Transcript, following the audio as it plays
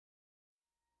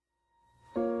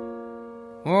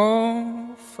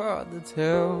Oh, Father,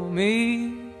 tell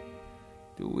me,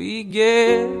 do we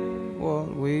get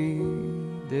what we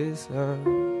deserve?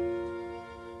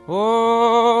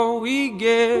 Oh, we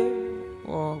get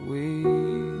what we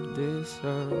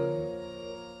deserve.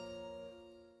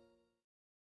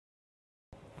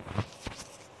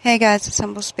 Hey guys, it's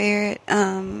Humble Spirit.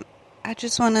 I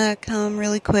just want to come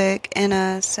really quick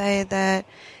and say that,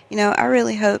 I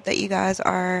really hope that you guys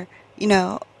are,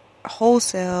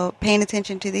 wholesale paying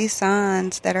attention to these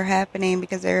signs that are happening,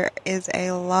 because there is a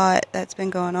lot that's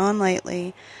been going on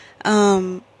lately.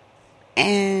 And,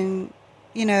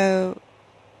 you know,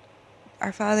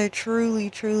 our Father truly,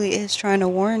 truly is trying to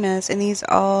warn us, and these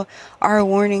all are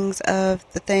warnings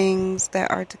of the things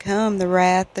that are to come, the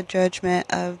wrath, the judgment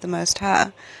of the Most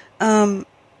High.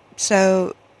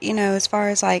 So, as far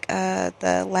as like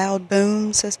the loud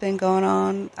booms that's been going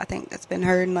on, I think that's been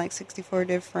heard in like 64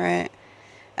 different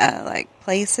like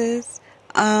places.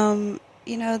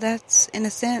 That's, in a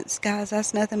sense, guys,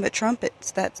 that's nothing but trumpets.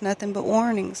 That's nothing but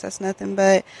warnings. That's nothing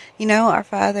but, our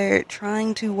Father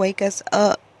trying to wake us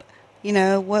up.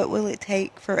 What will it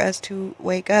take for us to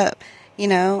wake up?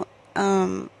 I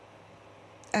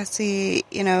see,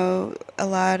 a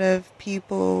lot of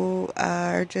people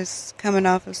are just coming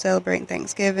off of celebrating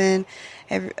Thanksgiving.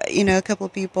 A couple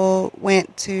of people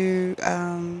went to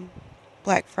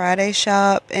Black Friday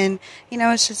shop, and,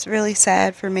 it's just really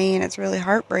sad for me, and it's really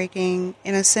heartbreaking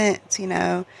in a sense,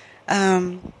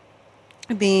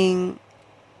 being,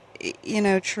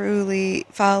 truly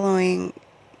following,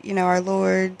 our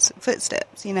Lord's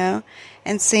footsteps,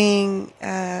 and seeing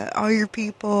all your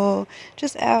people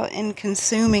just out and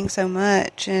consuming so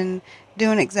much and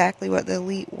doing exactly what the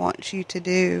elite wants you to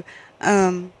do.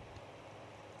 And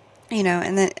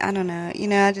then, I don't know,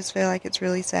 I just feel like it's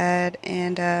really sad,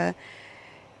 and,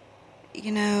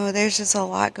 there's just a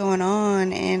lot going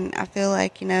on, and I feel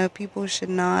like, people should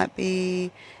not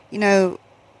be,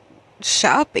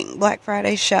 shopping, Black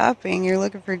Friday shopping. You're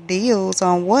looking for deals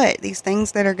on what? These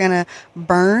things that are gonna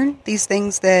burn, these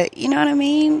things that, you know what I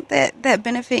mean, that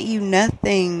benefit you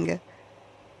nothing.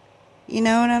 You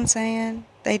know what I'm saying?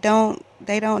 They don't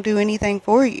do anything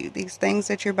for you, these things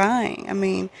that you're buying. I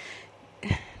mean,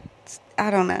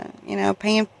 I don't know,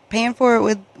 paying for it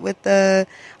with the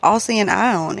all-seeing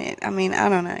eye on it. I mean, I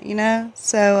don't know,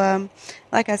 so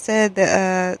like I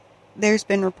said, there's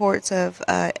been reports of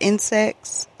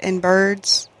insects and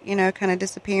birds, kind of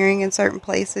disappearing in certain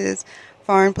places,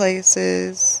 foreign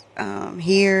places,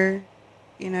 here,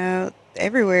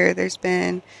 everywhere. There's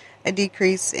been a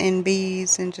decrease in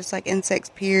bees and just like insects,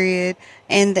 period.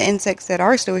 And the insects that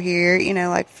are still here,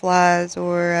 like flies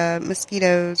or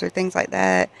mosquitoes or things like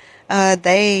that,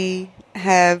 they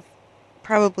have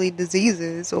probably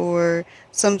diseases or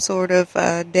some sort of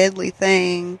deadly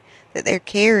thing that they're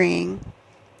carrying.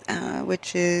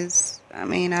 Which is,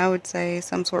 I would say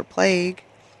some sort of plague.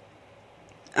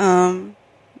 But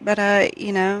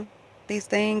these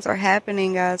things are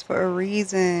happening, guys, for a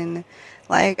reason.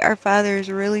 Like, our Father is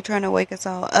really trying to wake us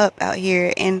all up out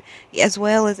here, and as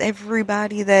well as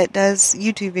everybody that does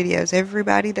YouTube videos,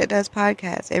 everybody that does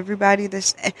podcasts, everybody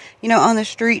that's, on the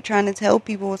street trying to tell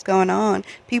people what's going on.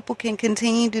 People can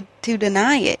continue to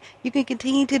deny it. You can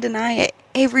continue to deny it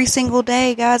every single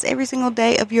day, guys. Every single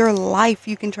day of your life,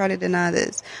 you can try to deny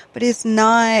this. But it's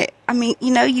not,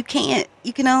 you can't.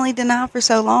 You can only deny for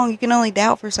so long. You can only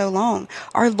doubt for so long.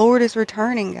 Our Lord is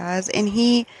returning, guys, and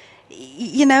He's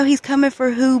coming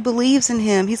for who believes in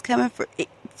Him. He's coming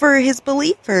for His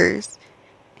believers.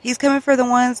 He's coming for the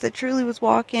ones that truly was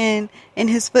walking in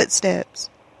His footsteps.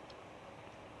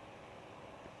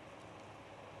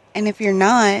 And if you're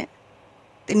not,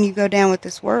 then you go down with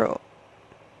this world.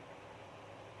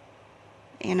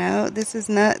 This is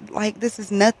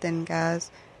nothing,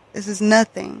 guys. This is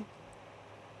nothing.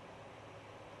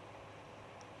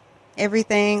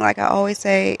 Everything, like I always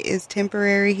say, is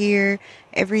temporary here.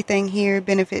 Everything here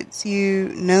benefits you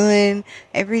none.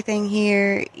 Everything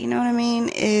here,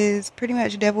 is pretty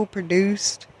much devil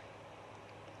produced.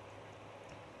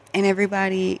 And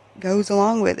everybody goes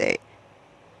along with it.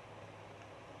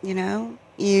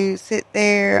 You sit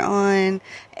there on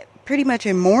pretty much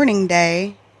a mourning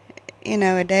day,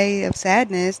 a day of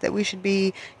sadness, that we should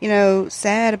be,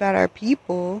 sad about our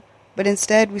people. But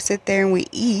instead we sit there and we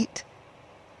eat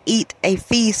a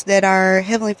feast that our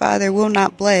Heavenly Father will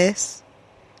not bless.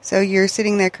 So you're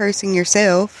sitting there cursing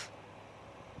yourself,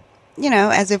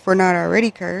 as if we're not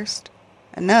already cursed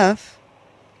enough.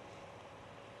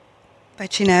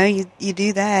 But you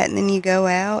do that, and then you go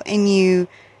out and you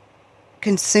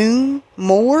consume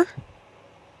more.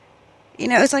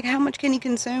 It's like, how much can you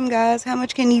consume, guys? How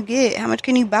much can you get? How much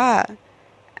can you buy?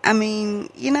 I mean,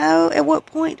 at what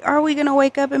point are we going to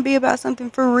wake up and be about something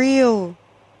for real?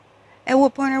 At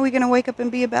what point are we going to wake up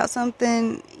and be about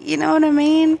something, you know what I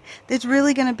mean, that's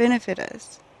really going to benefit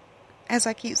us? As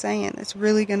I keep saying, it's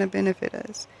really going to benefit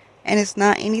us. And it's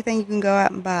not anything you can go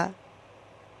out and buy.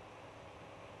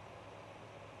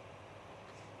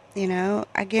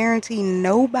 I guarantee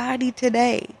nobody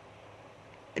today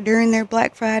during their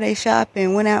Black Friday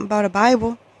shopping went out and bought a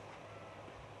Bible.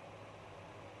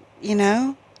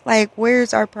 Like,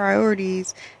 where's our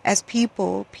priorities as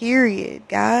people, period,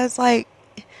 guys? Like,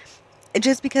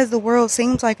 just because the world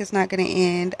seems like it's not going to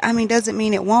end, doesn't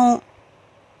mean it won't.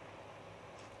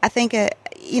 I think,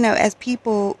 as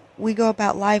people, we go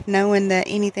about life knowing that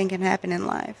anything can happen in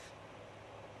life.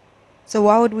 So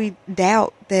why would we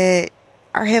doubt that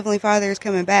our Heavenly Father is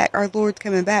coming back, our Lord's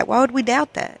coming back? Why would we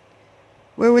doubt that?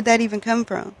 Where would that even come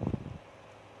from?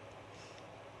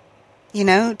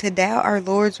 To doubt our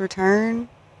Lord's return,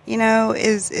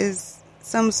 is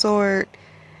some sort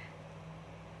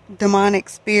demonic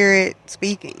spirit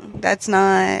speaking. That's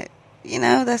not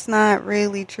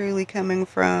really truly coming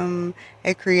from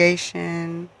a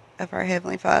creation of our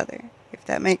Heavenly Father, if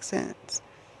that makes sense.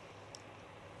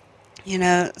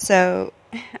 So,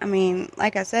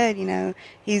 like I said,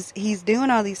 he's doing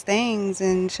all these things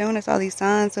and showing us all these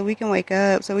signs so we can wake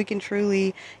up, so we can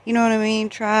truly,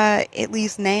 try at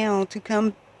least now to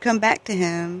come back to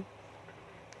him.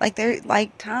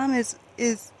 Time is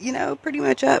pretty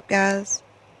much up, guys.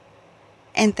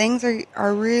 And things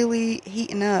are really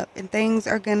heating up, and things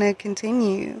are going to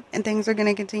continue,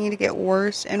 to get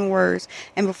worse and worse.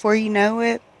 And before you know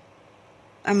it,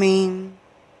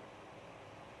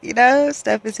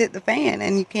 stuff has hit the fan,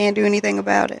 and you can't do anything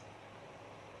about it.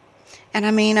 And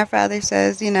our Father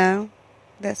says,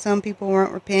 that some people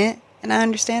won't repent, and I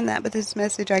understand that, but this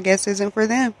message, I guess, isn't for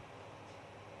them.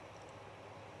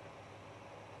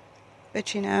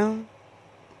 But,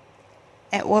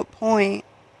 at what point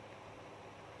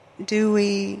do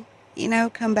we,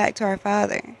 come back to our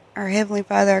Father, our Heavenly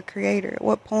Father, our Creator? At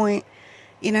what point,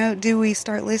 do we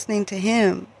start listening to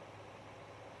Him?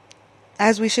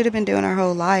 As we should have been doing our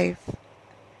whole life.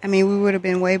 We would have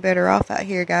been way better off out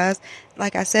here, guys.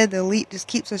 Like I said, the elite just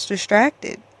keeps us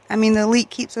distracted. The elite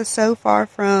keeps us so far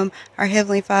from our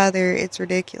Heavenly Father, it's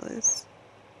ridiculous.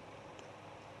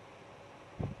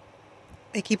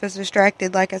 They keep us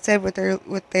distracted, like I said, with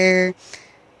their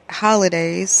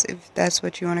holidays, if that's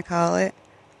what you want to call it.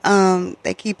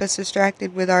 They keep us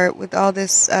distracted with all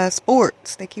this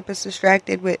sports. They keep us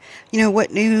distracted with,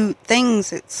 what new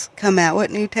things that's come out,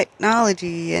 what new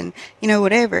technology, and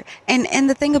whatever. And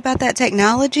the thing about that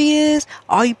technology is,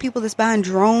 all you people that's buying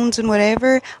drones and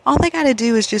whatever, all they got to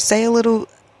do is just say a little,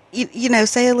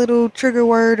 say a little trigger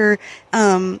word, or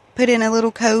put in a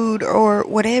little code or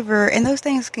whatever, and those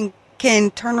things can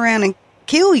turn around and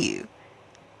kill you.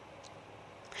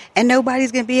 And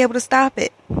nobody's going to be able to stop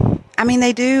it.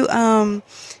 They do, I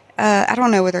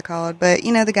don't know what they're called, but,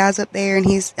 the guy's up there and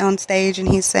he's on stage and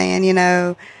he's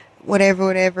saying,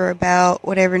 whatever about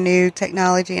whatever new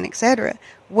technology and etc.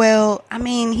 Well,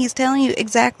 he's telling you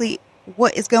exactly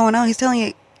what is going on. He's telling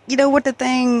you, what the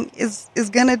thing is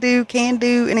going to do, can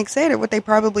do, and etc. What they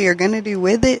probably are going to do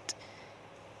with it.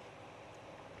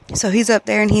 So he's up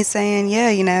there and he's saying,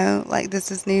 yeah,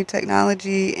 this is new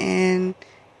technology, and,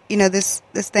 this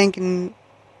thing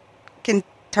can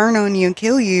turn on you and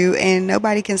kill you, and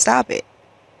nobody can stop it.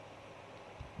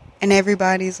 And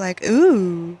everybody's like,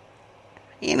 ooh,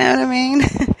 you know what I mean?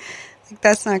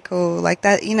 That's not cool. Like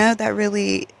that, that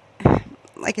really,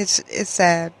 it's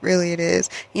sad. Really, it is.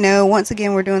 Once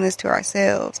again, we're doing this to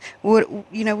ourselves.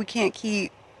 We can't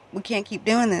keep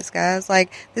doing this, guys.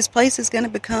 Like, this place is going to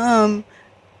become,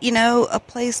 a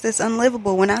place that's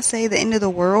unlivable. When I say the end of the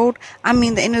world, I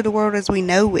mean the end of the world as we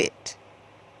know it.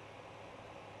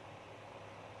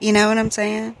 You know what I'm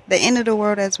saying? The end of the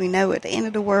world as we know it. The end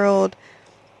of the world,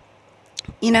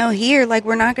 here,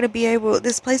 we're not going to be able,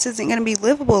 this place isn't going to be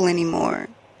livable anymore.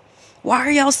 Why are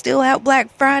y'all still out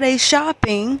Black Friday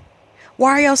shopping?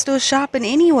 Why are y'all still shopping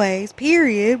anyways,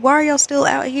 period? Why are y'all still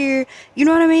out here,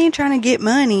 trying to get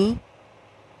money,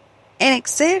 and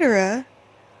etc.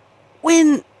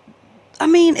 When,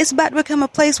 it's about to become a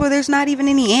place where there's not even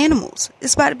any animals.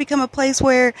 It's about to become a place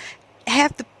where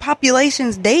half the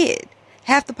population's dead.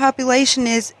 Half the population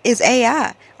is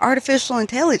AI, artificial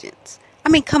intelligence.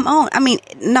 Come on.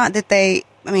 Not that they,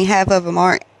 half of them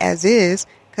aren't as is,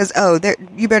 because,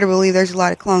 you better believe there's a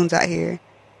lot of clones out here.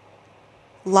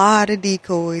 Lot of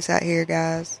decoys out here,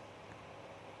 guys.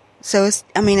 So it's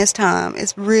time.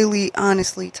 It's really,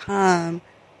 honestly, time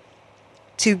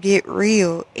to get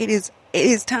real. It is It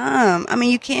is time. I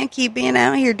mean, you can't keep being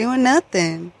out here doing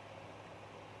nothing.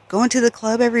 Going to the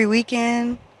club every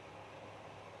weekend.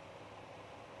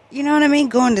 You know what I mean?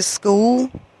 Going to school.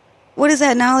 What is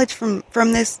that knowledge from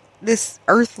this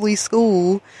earthly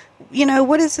school? You know,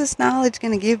 what is this knowledge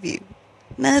going to give you?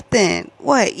 Nothing.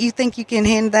 What? You think you can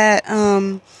hand that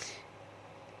hand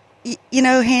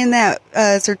that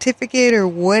certificate or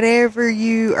whatever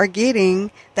you are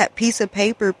getting, that piece of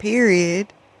paper,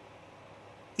 period.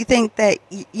 You think that,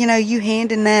 you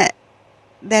handing that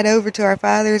over to our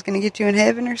Father is going to get you in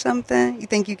heaven or something? You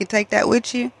think you can take that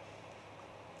with you?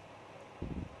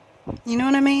 You know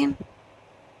what I mean?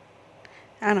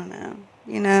 I don't know.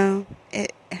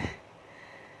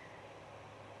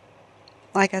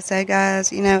 Like I said,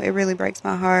 guys, it really breaks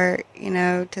my heart,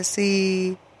 to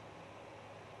see,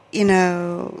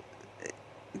 the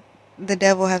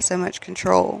devil have so much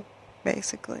control,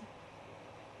 basically.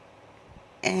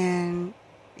 And,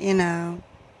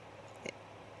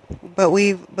 but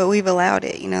we've allowed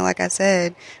it, like I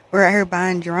said, we're out here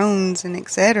buying drones and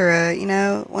etc.,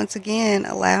 once again,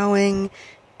 allowing,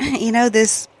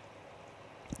 this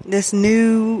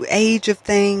new age of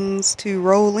things to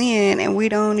roll in, and we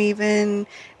don't even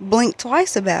blink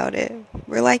twice about it.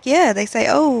 We're like, yeah, they say,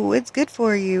 oh, it's good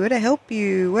for you, it'll help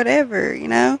you, whatever,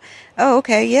 oh,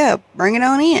 okay, yeah, bring it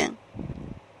on in.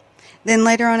 Then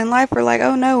later on in life, we're like,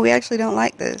 oh no, we actually don't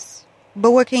like this.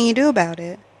 But what can you do about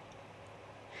it?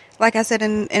 Like I said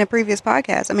in a previous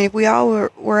podcast, I mean, if we all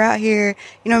were out here,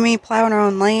 plowing our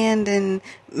own land and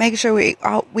making sure we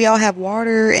all have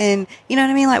water and,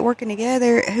 like working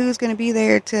together, who's going to be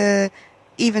there to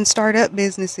even start up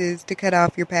businesses to cut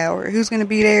off your power? Who's going to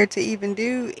be there to even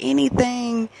do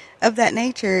anything of that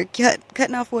nature,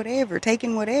 cutting off whatever,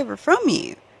 taking whatever from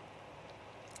you?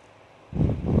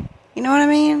 You know what I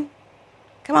mean?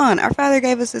 Come on, our Father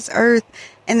gave us this earth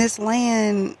and this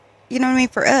land,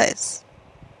 for us.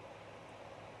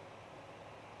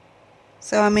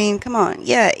 So, I mean, come on.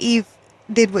 Yeah, Eve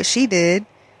did what she did,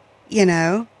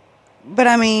 but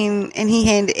I mean, and he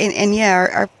handed, and yeah,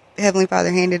 our Heavenly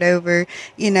Father handed over,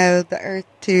 the earth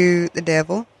to the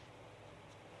devil.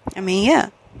 I mean, yeah.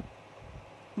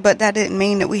 But that didn't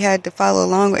mean that we had to follow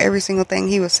along with every single thing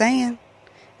he was saying.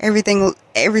 Every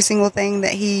single thing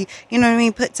that he,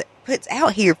 puts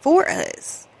out here for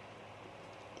us.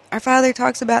 Our Father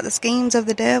talks about the schemes of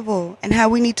the devil and how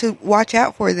we need to watch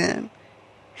out for them.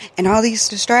 And all these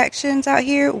distractions out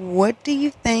here, what do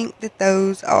you think that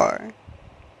those are?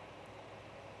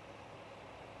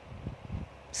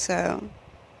 So,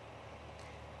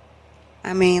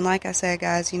 I mean, like I said,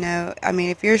 guys,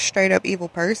 if you're a straight up evil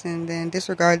person, then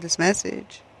disregard this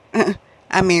message.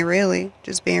 I mean, really,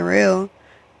 just being real.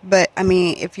 But, I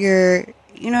mean, if you're,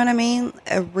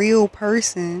 a real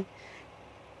person,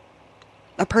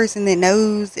 a person that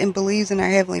knows and believes in our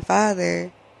Heavenly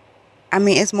Father, I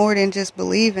mean, it's more than just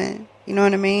believing. You know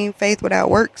what I mean? Faith without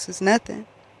works is nothing.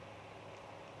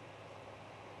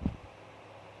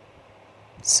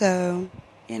 So,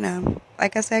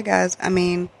 like I said, guys, I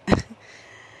mean,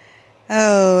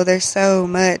 oh, there's so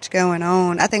much going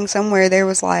on. I think somewhere there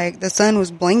was like, the sun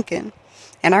was blinking.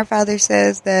 And our Father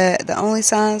says that the only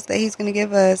signs that he's going to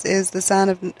give us is the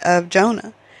sign of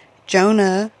Jonah.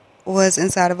 Jonah was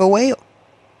inside of a whale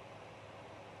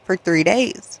for 3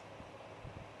 days.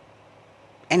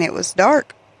 And it was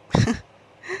dark.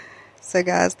 So,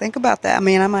 guys, think about that. I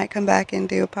mean, I might come back and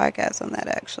do a podcast on that,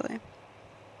 actually.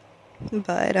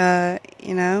 But, yeah,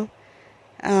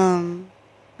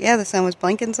 the sun was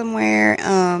blinking somewhere.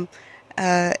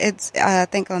 It's, I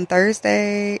think on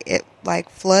Thursday, it, like,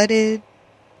 flooded,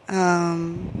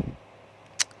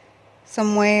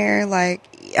 somewhere. Like,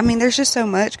 I mean, there's just so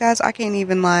much, guys. I can't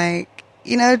even, like,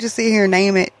 just sit here and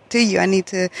name it to you. I need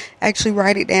to actually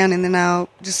write it down, and then I'll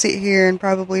just sit here and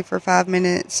probably for 5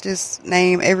 minutes just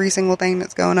name every single thing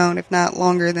that's going on, if not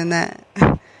longer than that.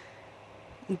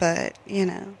 But,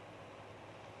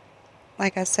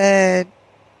 like I said,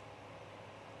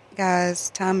 guys,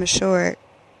 time is short,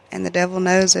 and the devil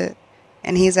knows it,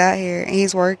 and he's out here, and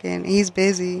he's working, and he's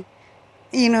busy.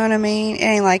 You know what I mean? It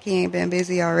ain't like he ain't been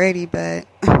busy already, but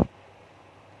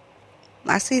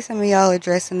I see some of y'all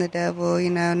addressing the devil,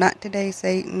 not today,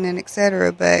 Satan, and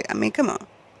etc. But, I mean, come on.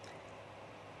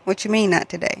 What you mean, not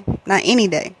today? Not any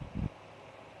day.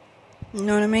 You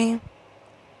know what I mean?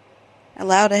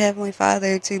 Allow the Heavenly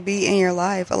Father to be in your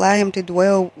life. Allow him to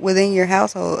dwell within your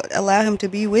household. Allow him to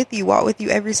be with you, walk with you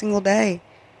every single day.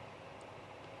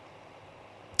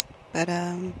 But,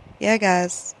 yeah,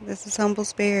 guys, this is Humble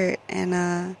Spirit, and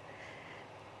I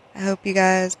hope you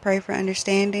guys pray for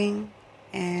understanding.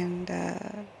 And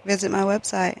visit my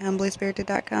website,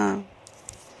 humblyspirited.com.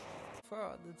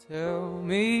 Father, tell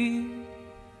me,